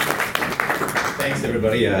Thanks,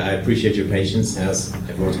 everybody. I appreciate your patience. How's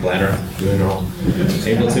everyone's bladder doing? All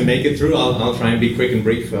able to make it through? I'll try and be quick and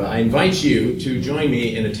brief. I invite you to join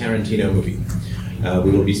me in a Tarantino movie.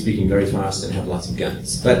 We will be speaking very fast and have lots of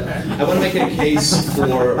guns. But I want to make a case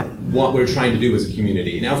for what we're trying to do as a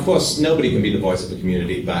community. Now, of course, nobody can be the voice of the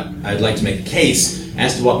community, but I'd like to make a case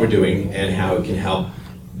as to what we're doing and how it can help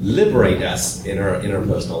liberate us in our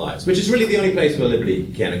personal lives, which is really the only place where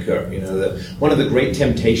liberty can occur. You know, one of the great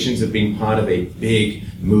temptations of being part of a big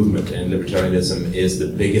movement, and libertarianism is the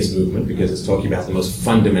biggest movement because it's talking about the most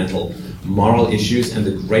fundamental moral issues and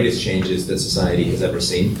the greatest changes that society has ever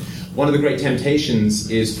seen. One of the great temptations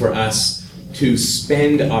is for us to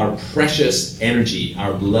spend our precious energy,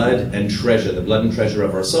 our blood and treasure, the blood and treasure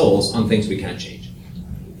of our souls, on things we can't change.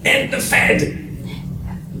 And the Fed!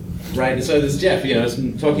 Right, so there's Jeff, is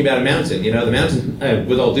talking about a mountain. The mountain,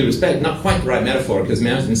 with all due respect, not quite the right metaphor, because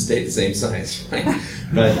mountains stay the same size, right?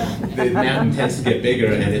 But the mountain tends to get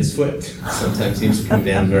bigger, and its foot sometimes seems to come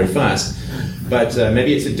down very fast. But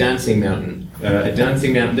maybe it's a dancing mountain. A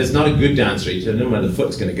dancing mountain, there's not a good dancer, you don't know where the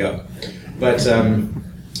foot's going to go. But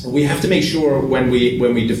we have to make sure when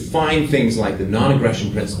we define things like the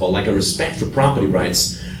non-aggression principle, like a respect for property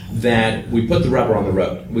rights, that we put the rubber on the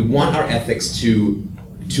road. We want our ethics to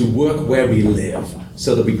work where we live,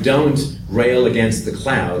 so that we don't rail against the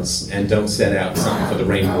clouds and don't set out something for the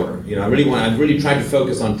rainwater. I've really tried to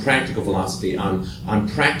focus on practical philosophy, on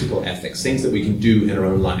practical ethics, things that we can do in our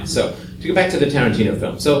own lives. So to go back to the Tarantino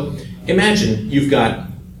film. So imagine you've got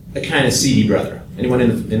a kind of seedy brother. Anyone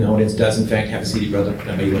in the audience does in fact have a seedy brother?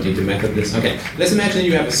 I know you don't need to method this. Okay, let's imagine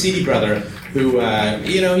you have a seedy brother who,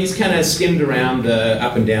 he's kind of skimmed around the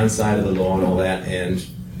up and down side of the law and all that, and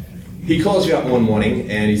he calls you up one morning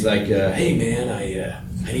and he's like, hey man,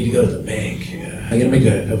 I need to go to the bank. I'm going to make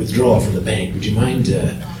a withdrawal from the bank. Would you mind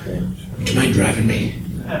driving me?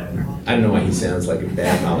 I don't know why he sounds like a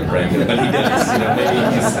bad Marlon Brando, but he does.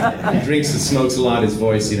 Maybe he drinks and smokes a lot. His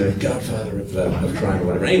voice, godfather of crime or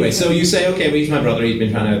whatever. Anyway, so you say, okay, well, he's my brother. He's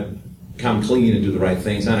been trying to come clean and do the right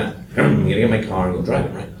things. I'm going to get my car and go drive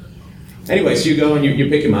it, right? Anyway, so you go and you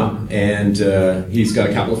pick him up, and he's got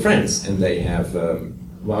a couple of friends, and they have...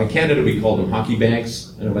 in Canada we call them hockey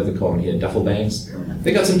bags. I don't know what they call them here, duffel bags.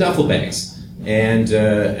 They got some duffel bags, and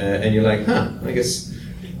you're like,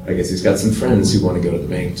 I guess he's got some friends who want to go to the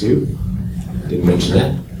bank too. Didn't mention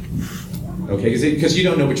that. Okay, because you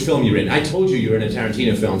don't know which film you're in. I told you you're in a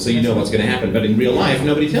Tarantino film, so you know what's going to happen. But in real life,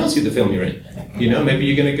 nobody tells you the film you're in. Maybe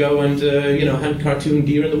you're going to go and hunt cartoon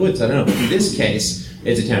deer in the woods. I don't know. But in this case,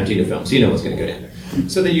 it's a Tarantino film, so you know what's going to go down.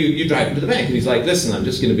 So then you drive him to the bank, and he's like, listen, I'm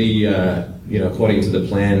just going to be, according to the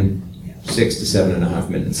plan, 6 to 7.5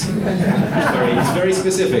 minutes. He's very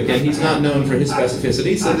specific, and he's not known for his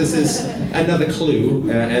specificity, so this is another clue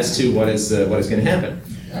as to what is going to happen.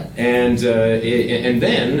 And then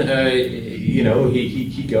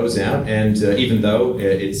he goes out, and even though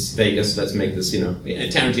it's Vegas, let's make this, a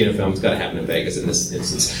Tarantino film, it's got to happen in Vegas in this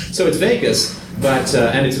instance. So it's Vegas, but,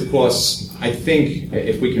 and it's of course, I think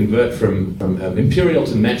if we convert from imperial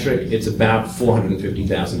to metric, it's about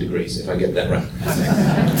 450,000 degrees, if I get that right.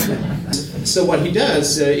 So what he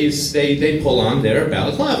does is they pull on their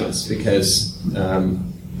balaclavas because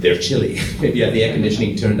they're chilly. Maybe the air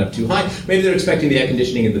conditioning turned up too high. Maybe they're expecting the air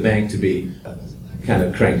conditioning in the bank to be kind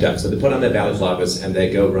of cranked up. So they put on their balaclavas and they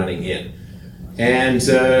go running in. And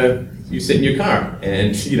you sit in your car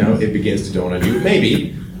and, it begins to dawn on you,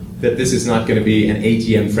 maybe, that this is not going to be an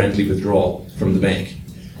ATM-friendly withdrawal from the bank.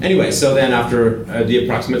 Anyway, so then after the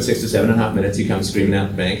approximate 6 to 7.5 minutes, he comes screaming out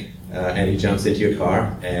the bank, and he jumps into your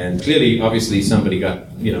car, and clearly, obviously, somebody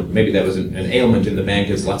got, maybe there was an ailment in the bank,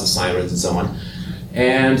 there's lots of sirens and so on,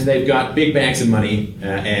 and they've got big bags of money,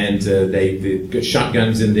 and they've got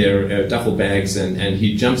shotguns in their duffel bags, and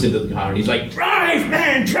he jumps into the car, and he's like, drive,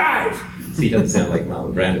 man, drive! See, he doesn't sound like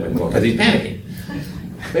Marlon Brando anymore, because he's panicking.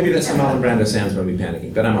 Maybe that's how Marlon Brando sounds when we're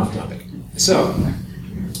panicking, but I'm off topic. So,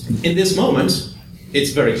 in this moment,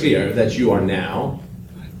 it's very clear that you are now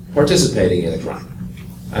participating in a crime.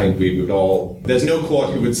 I agree with all. There's no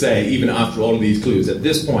court who would say, even after all of these clues, at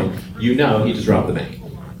this point, he just robbed the bank,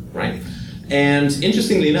 right? And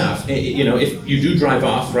interestingly enough, if you do drive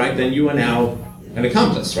off, right, then you are now an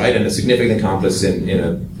accomplice, right, and a significant accomplice in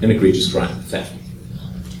an egregious crime, theft.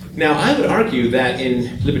 Now, I would argue that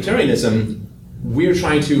in libertarianism, we're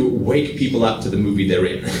trying to wake people up to the movie they're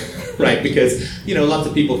in, right? Because, lots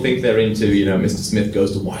of people think they're into, Mr. Smith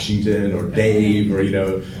Goes to Washington or Dave or,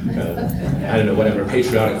 I don't know, whatever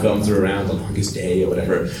patriotic films are around, The Longest Day or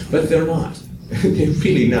whatever. But they're not. They're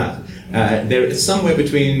really not. They're somewhere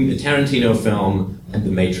between a Tarantino film and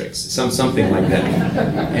The Matrix, something like that.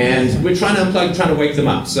 And we're trying to unplug, trying to wake them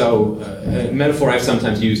up. So a metaphor I've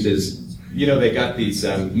sometimes used is, you know, they got these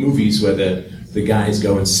movies where the guys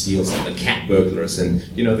go and steal something, the cat burglars, and,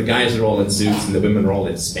 you know, the guys are all in suits and the women are all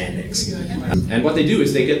in spandex. And what they do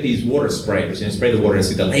is they get these water sprayers, spray the water and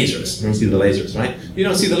see the lasers. You don't see the lasers, right? If you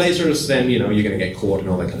don't see the lasers, then, you know, you're going to get caught and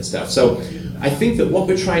all that kind of stuff. So I think that what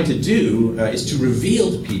we're trying to do is to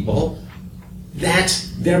reveal to people that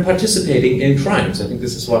they're participating in crimes. I think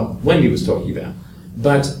this is what Wendy was talking about.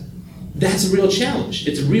 But that's a real challenge.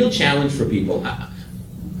 It's a real challenge for people. I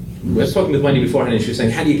was talking with Wendy beforehand, and she was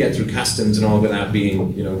saying, how do you get through customs and all without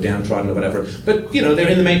being, you know, downtrodden or whatever? But, you know, they're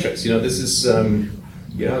in the matrix. You know, this is,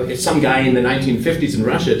 you know, if some guy in the 1950s in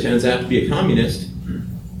Russia turns out to be a communist,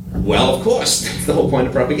 well, of course, that's the whole point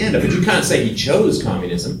of propaganda. But you can't say he chose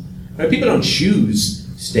communism. Right? People don't choose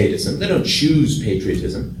statism. They don't choose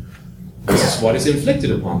patriotism. This is what is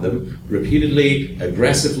inflicted upon them repeatedly,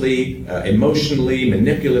 aggressively, emotionally,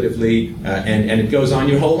 manipulatively, and it goes on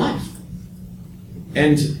your whole life.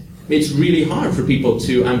 And it's really hard for people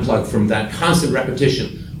to unplug from that constant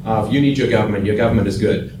repetition of, you need your government is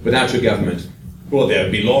good. Without your government, well, there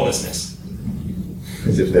would be lawlessness.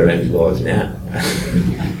 As if there are any laws now.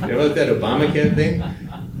 You know that Obamacare thing?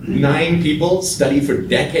 9 people study for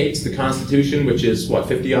decades the Constitution, which is,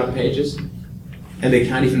 50-odd pages? And they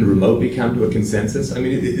can't even remotely come to a consensus. I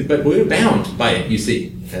mean, but we're bound by it, you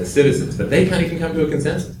see, as citizens. But they can't even come to a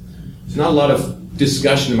consensus. There's not a lot of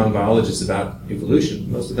discussion among biologists about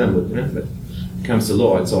evolution. Most of them would, you know, but when it comes to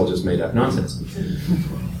law, it's all just made up nonsense.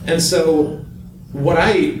 And so what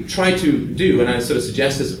I try to do, and I sort of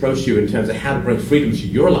suggest this approach to you in terms of how to bring freedom to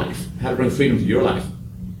your life,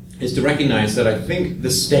 is to recognize that I think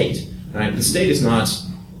the state, right, the state is not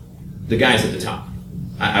the guys at the top.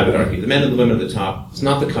 I would argue, the men and the women at the top. It's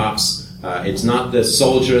not the cops, it's not the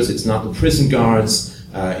soldiers, it's not the prison guards,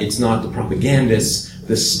 it's not the propagandists.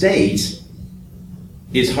 The state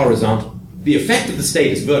is horizontal. The effect of the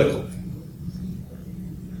state is vertical.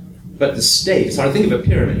 But the state, it's hard to think of a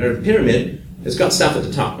pyramid. A pyramid has got stuff at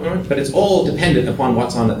the top, right? But it's all dependent upon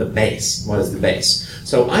what's on at the base. What is the base?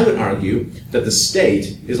 So I would argue that the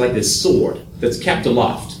state is like this sword that's kept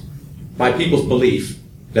aloft by people's belief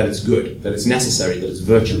that it's good, that it's necessary, that it's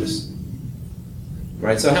virtuous.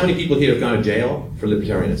 Right? So how many people here have gone to jail for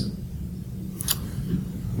libertarianism?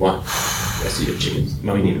 1. I see your chickens.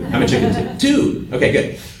 Mommy neither. I'm a chicken too. 2. Okay,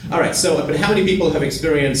 good. All right, so, but how many people have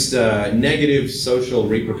experienced negative social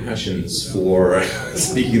repercussions for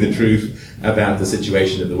speaking the truth about the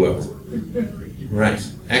situation of the world? Right,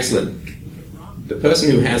 excellent. The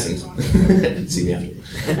person who hasn't, see me after.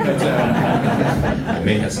 I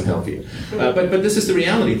may have some help here. But this is the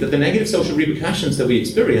reality, that the negative social repercussions that we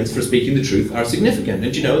experience for speaking the truth are significant.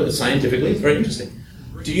 And you know, scientifically, it's very interesting.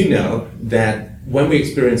 Do you know that when we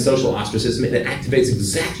experience social ostracism, it activates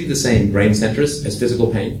exactly the same brain centers as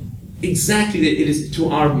physical pain? Exactly, it is, to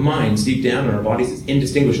our minds, deep down in our bodies, it's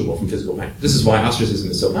indistinguishable from physical pain. This is why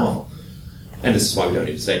ostracism is so powerful. And this is why we don't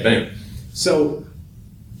need to say it. But anyway, so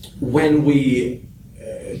when we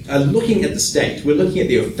are looking at the state, we're looking at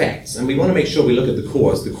the effects, and we want to make sure we look at the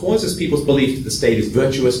cause. The cause is people's belief that the state is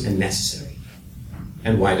virtuous and necessary.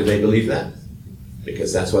 And why do they believe that?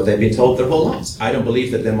 Because that's what they've been told their whole lives. I don't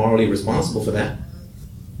believe that they're morally responsible for that.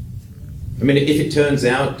 I mean, if it turns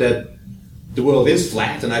out that the world is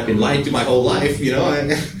flat and I've been lied to my whole life, you know,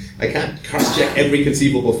 I can't cross-check every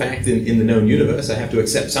conceivable fact in the known universe. I have to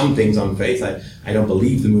accept some things on faith. I don't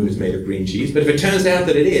believe the moon is made of green cheese. But if it turns out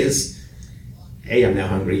that it is, A, I'm now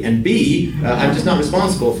hungry, and B, I'm just not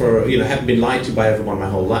responsible for, you know, having been lied to by everyone my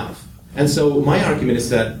whole life. And so my argument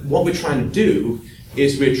is that what we're trying to do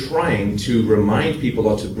is we're trying to remind people,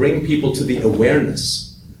 or to bring people to the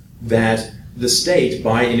awareness that the state,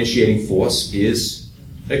 by initiating force, is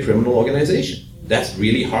a criminal organization. That's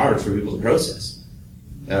really hard for people to process.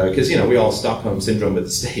 Because, you know, we all Stockholm syndrome with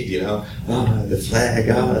the state, you know. The flag,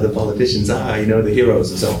 the politicians, you know, the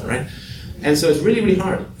heroes and so on, right? And so it's really, really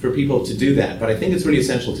hard for people to do that, but I think it's really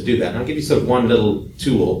essential to do that. And I'll give you sort of one little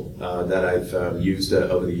tool that I've used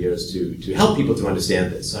over the years to help people to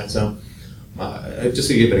understand this. Right? So, just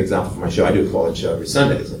to give an example from my show, I do a call-in show every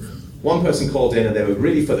Sunday. So one person called in and they were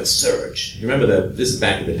really for the surge. You remember this is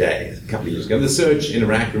back in the day, a couple of years ago. The surge in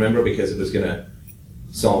Iraq, remember, because it was going to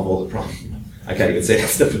solve all the problems. I can't even say that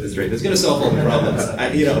stuff with a straight face. It's going to solve all the problems.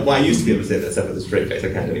 I used to be able to say that stuff with a straight face.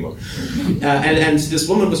 I can't anymore. And this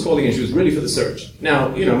woman was calling in. She was really for the surge.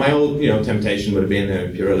 Now, you know, my old, temptation would have been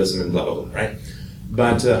imperialism and blah, blah, blah, right?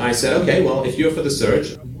 But I said, okay, well, if you're for the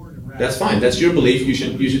surge, that's fine. That's your belief.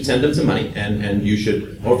 You should send them some money, and you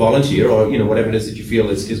should, or volunteer, or, whatever it is that you feel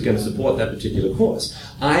is going to support that particular cause.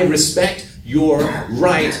 I respect your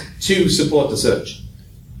right to support the search.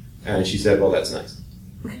 And she said, well, that's nice.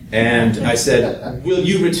 And I said, will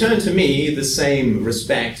you return to me the same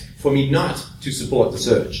respect for me not to support the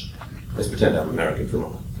search? Let's pretend I'm American for a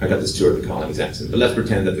moment. I got this tour of the colony's accent, but let's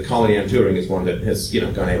pretend that the colony I'm touring is one that has,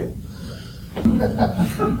 gone AWOL.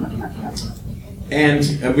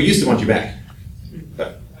 And we used to want you back,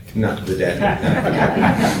 but not the dead.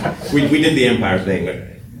 We did the Empire thing, but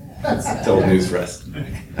it's old news for us.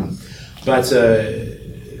 But,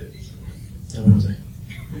 what was I?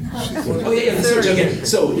 Oh yeah, the search again.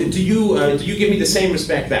 So, do you give me the same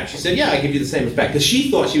respect back? She said, yeah, I give you the same respect, because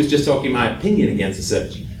she thought she was just talking my opinion against the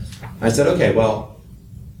search. I said, okay, well,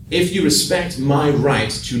 if you respect my right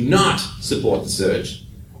to not support the search,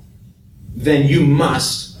 then you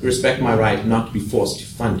must respect my right not to be forced to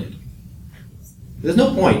fund it. There's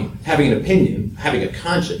no point having an opinion, having a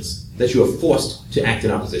conscience, that you are forced to act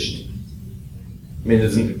in opposition to. I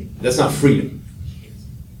mean, that's not freedom.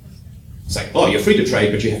 It's like, oh, you're free to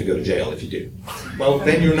trade, but you have to go to jail if you do. Well,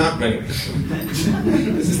 then you're not running.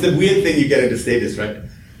 This is the weird thing you get into status, right?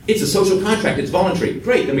 It's a social contract, it's voluntary.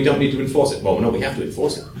 Great, then we don't need to enforce it. Well, no, we have to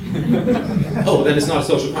enforce it. Oh, then it's not a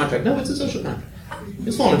social contract. No, it's a social contract.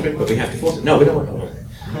 It's voluntary, but we have to force it. No, we don't want to.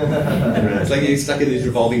 It's like you're stuck in these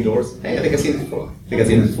revolving doors. Hey, I think I've seen this before. I think I've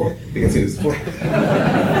seen this before. I think I've seen this before.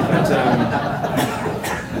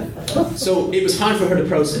 But, so it was hard for her to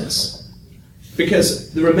process.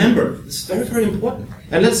 Because, remember, it's very, very important.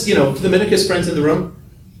 And let's, for the Minicus friends in the room,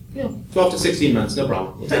 12 to 16 months, no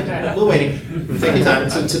problem. We're waiting. Take your time.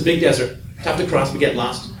 It's a big desert. Tough to cross, we get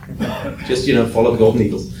lost. Just, follow the golden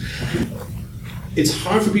eagles. It's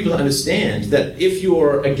hard for people to understand that if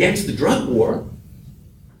you're against the drug war,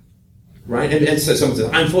 right, and so someone says,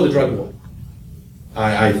 I'm for the drug war.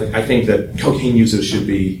 I think that cocaine users should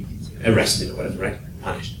be arrested or whatever, right?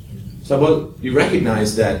 Punished. So, well, you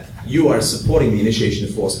recognize that you are supporting the initiation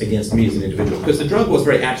of force against me as an individual. Because the drug war is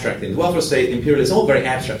very abstract thing. The welfare state, imperialism, all very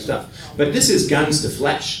abstract stuff. But this is guns to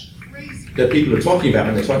flesh that people are talking about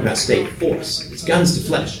when they're talking about state force. It's guns to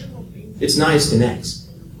flesh. It's knives to necks.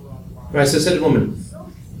 Right, so I said to the woman,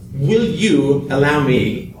 will you allow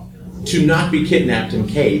me to not be kidnapped and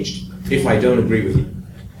caged if I don't agree with you?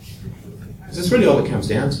 Because that's really all it comes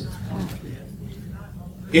down to.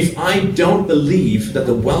 If I don't believe that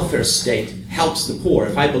the welfare state helps the poor,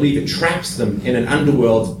 if I believe it traps them in an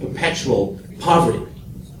underworld of perpetual poverty,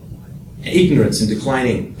 ignorance, and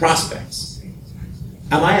declining prospects,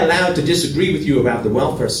 am I allowed to disagree with you about the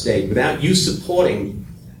welfare state without you supporting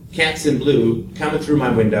cats in blue coming through my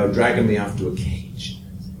window, dragging me off to a cage?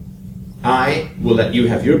 I will let you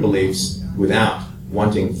have your beliefs without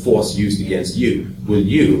wanting force used against you. Will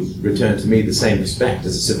you return to me the same respect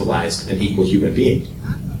as a civilized and equal human being?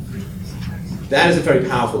 That is a very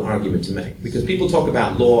powerful argument to make, because people talk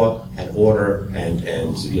about law and order and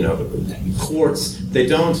courts. They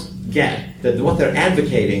don't get that what they're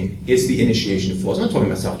advocating is the initiation of force. I'm not talking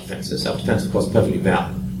about self-defense. Self-defense, of course, is perfectly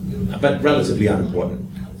valid, but relatively unimportant.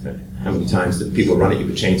 How many times do people run at you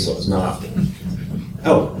with chainsaws? Not often.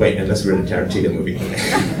 Oh, wait, unless we're in a Tarantino movie. I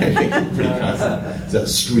think it's pretty constant. It's a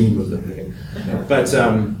stream of them. But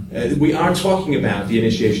we are talking about the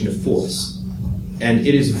initiation of force, and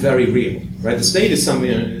it is very real. Right? The state is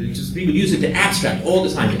something, just people use it to abstract all the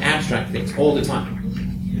time, to abstract things all the time.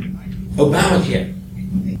 Obamacare.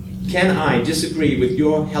 Can I disagree with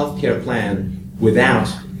your healthcare plan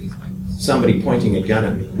without somebody pointing a gun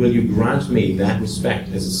at me? Will you grant me that respect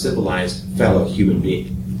as a civilized fellow human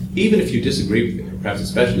being? Even if you disagree with me, perhaps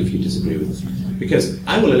especially if you disagree with me. Because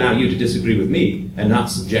I will allow you to disagree with me and not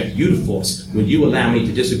subject you to force. Will you allow me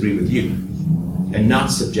to disagree with you and not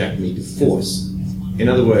subject me to force? In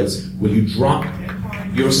other words, will you drop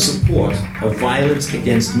your support of violence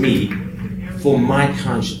against me for my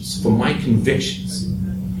conscience, for my convictions?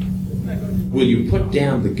 Will you put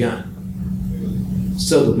down the gun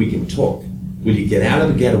so that we can talk? Will you get out of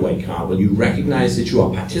the getaway car? Will you recognize that you are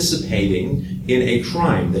participating in a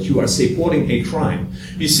crime, that you are supporting a crime?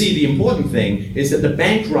 You see, the important thing is that the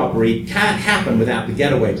bank robbery can't happen without the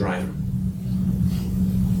getaway driver.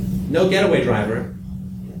 No getaway driver,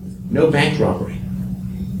 no bank robbery.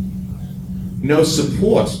 No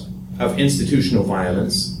support of institutional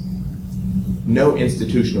violence, no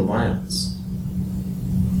institutional violence.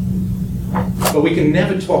 But we can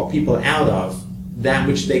never talk people out of that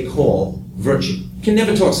which they call virtue. You can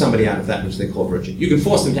never talk somebody out of that which they call virtue. You can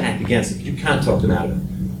force them to act against it, but you can't talk them out of it.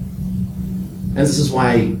 And this is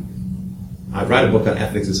why I write a book on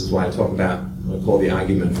ethics. This is why I talk about what I call the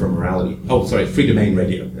argument for morality. Oh, sorry, Free Domain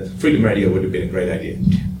Radio. Freedom Radio would have been a great idea.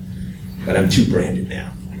 But I'm too branded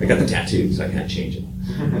now. I got the tattoo, so I can't change it.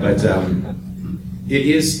 But it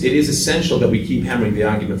is essential that we keep hammering the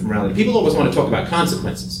argument for morality. People always want to talk about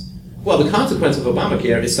consequences. Well, the consequence of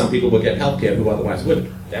Obamacare is some people will get health care who otherwise wouldn't.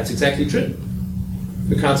 That's exactly true.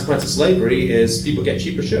 The consequence of slavery is people get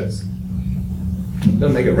cheaper shirts.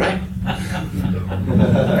 Doesn't make it right.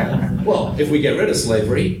 Well, if we get rid of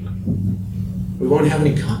slavery, we won't have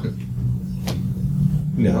any cotton.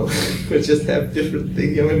 No, we'll just have different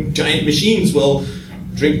things. Giant machines will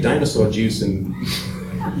drink dinosaur juice and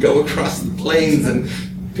go across the plains and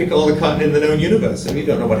pick all the cotton in the known universe. And we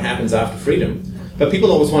don't know what happens after freedom. But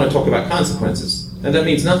people always want to talk about consequences, and that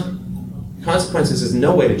means nothing. Consequences is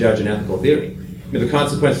no way to judge an ethical theory. The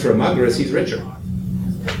consequence for a mugger is he's richer.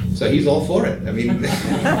 So he's all for it.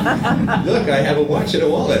 Look, I have a watch and a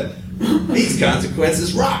wallet. These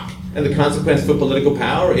consequences rock. And the consequence for political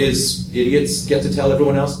power is idiots get to tell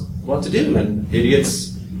everyone else what to do, and idiots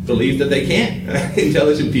believe that they can.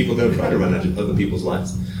 Intelligent people don't try to run other people's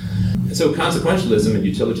lives. So consequentialism and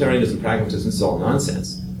utilitarianism, pragmatism is all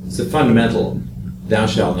nonsense. It's a fundamental thou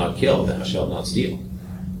shalt not kill, thou shalt not steal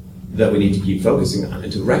that we need to keep focusing on,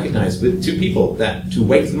 and to recognize with two people that to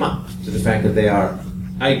wake them up to the fact that they are,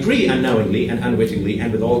 I agree unknowingly and unwittingly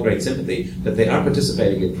and with all great sympathy, that they are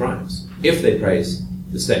participating in crimes if they praise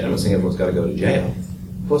the state. I'm not saying everyone's got to go to jail.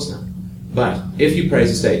 Of course not. But if you praise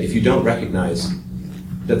the state, if you don't recognize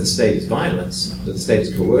that the state is violence, that the state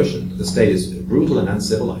is coercion, that the state is brutal and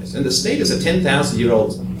uncivilized, and the state is a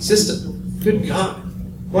 10,000-year-old system. Good God.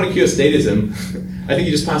 Want to cure statism? I think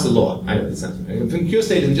you just pass a law. I know that's not. If you cure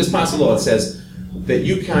statism, just pass a law that says that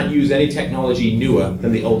you can't use any technology newer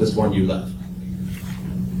than the oldest one you love.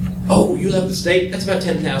 Oh, you love the state? That's about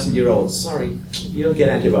 10,000-year-olds. Sorry, you don't get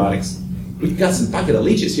antibiotics. We've got some bucket of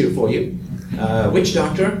leeches here for you. Witch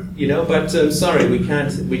doctor, but sorry,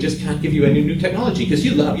 we just can't give you any new technology because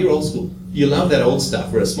you're old school. You love that old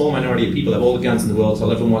stuff where a small minority of people have all the guns in the world,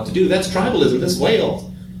 tell everyone what to do. That's tribalism, that's way old.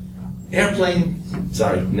 Airplane,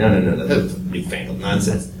 sorry, no, that's newfangled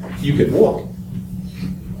nonsense. You could walk,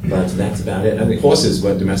 but that's about it. I mean, horses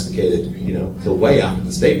weren't domesticated, till way after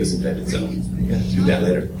the state was invented, so do that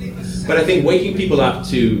later. But I think waking people up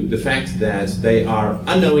to the fact that they are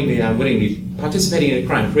unknowingly and unwittingly participating in a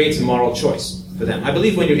crime creates a moral choice for them. I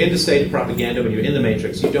believe when you're in the state of propaganda, when you're in the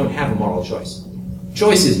matrix, you don't have a moral choice.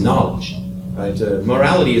 Choice is knowledge, right?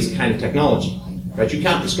 Morality is a kind of technology, right? You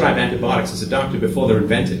can't prescribe antibiotics as a doctor before they're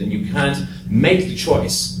invented, and you can't make the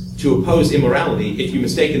choice to oppose immorality if you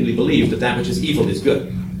mistakenly believe that that which is evil is good.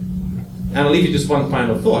 And I'll leave you just one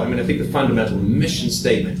final thought. I think the fundamental mission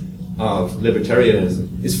statement of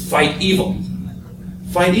libertarianism is fight evil.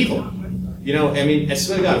 Fight evil. I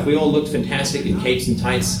swear to God, if we all looked fantastic in capes and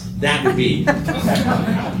tights, that would be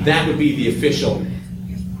the official,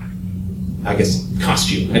 I guess,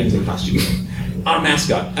 costume. I didn't say costume. Our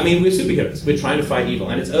mascot. We're superheroes. We're trying to fight evil,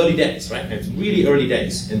 and it's early days, right? And it's really early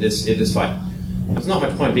days in this fight. There's not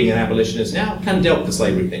much point being an abolitionist now. Kind of dealt with the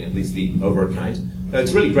slavery thing, at least the overt kind.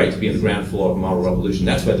 It's really great to be in the ground floor of a moral revolution.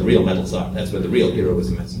 That's where the real medals are. That's where the real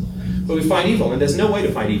heroism is. But we fight evil, and there's no way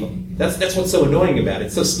to fight evil. That's what's so annoying about it.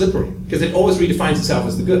 It's so slippery, because it always redefines itself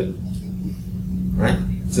as the good. Right?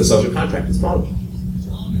 It's a social contract. It's moral.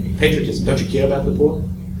 Patriotism. Don't you care about the poor?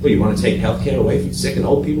 Well, you want to take health care away from sick and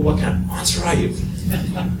old people? What kind of monster are you?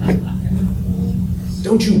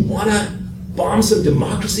 Don't you want to bomb some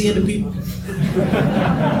democracy into people?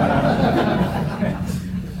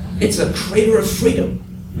 It's a crater of freedom.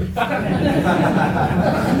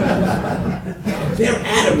 Their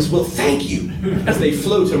atoms will thank you as they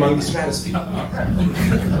float among the stratosphere.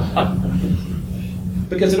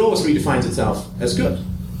 Because it always redefines itself as good.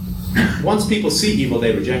 Once people see evil,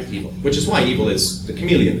 they reject evil, which is why evil is the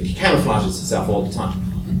chameleon. It camouflages itself all the time.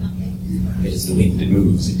 It is the wind, it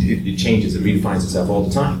moves, it changes, it redefines itself all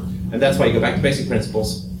the time. And that's why you go back to basic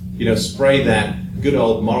principles. Spray that good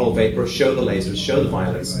old moral vapor, show the lasers, show the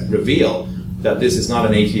violence, reveal that this is not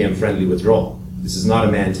an ATM-friendly withdrawal. This is not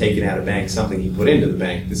a man taking out of bank something he put into the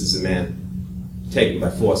bank. This is a man taking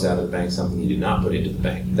by force out of the bank something he did not put into the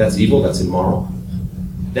bank. That's evil, that's immoral.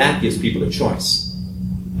 That gives people a choice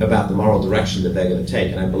about the moral direction that they're going to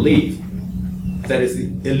take. And I believe that is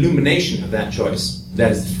the illumination of that choice.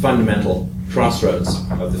 That is the fundamental crossroads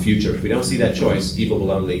of the future. If we don't see that choice, evil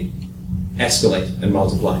will only escalate and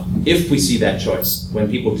multiply. If we see that choice, when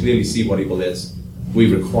people clearly see what evil is, we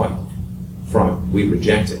recoil from it. We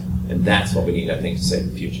reject it. And that's what we need, I think, to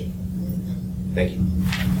save the future. Thank you.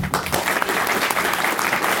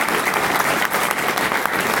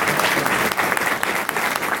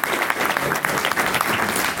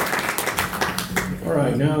 All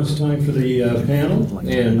right, now it's time for the panel.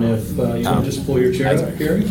 And if you can just pull your chair up, Gary.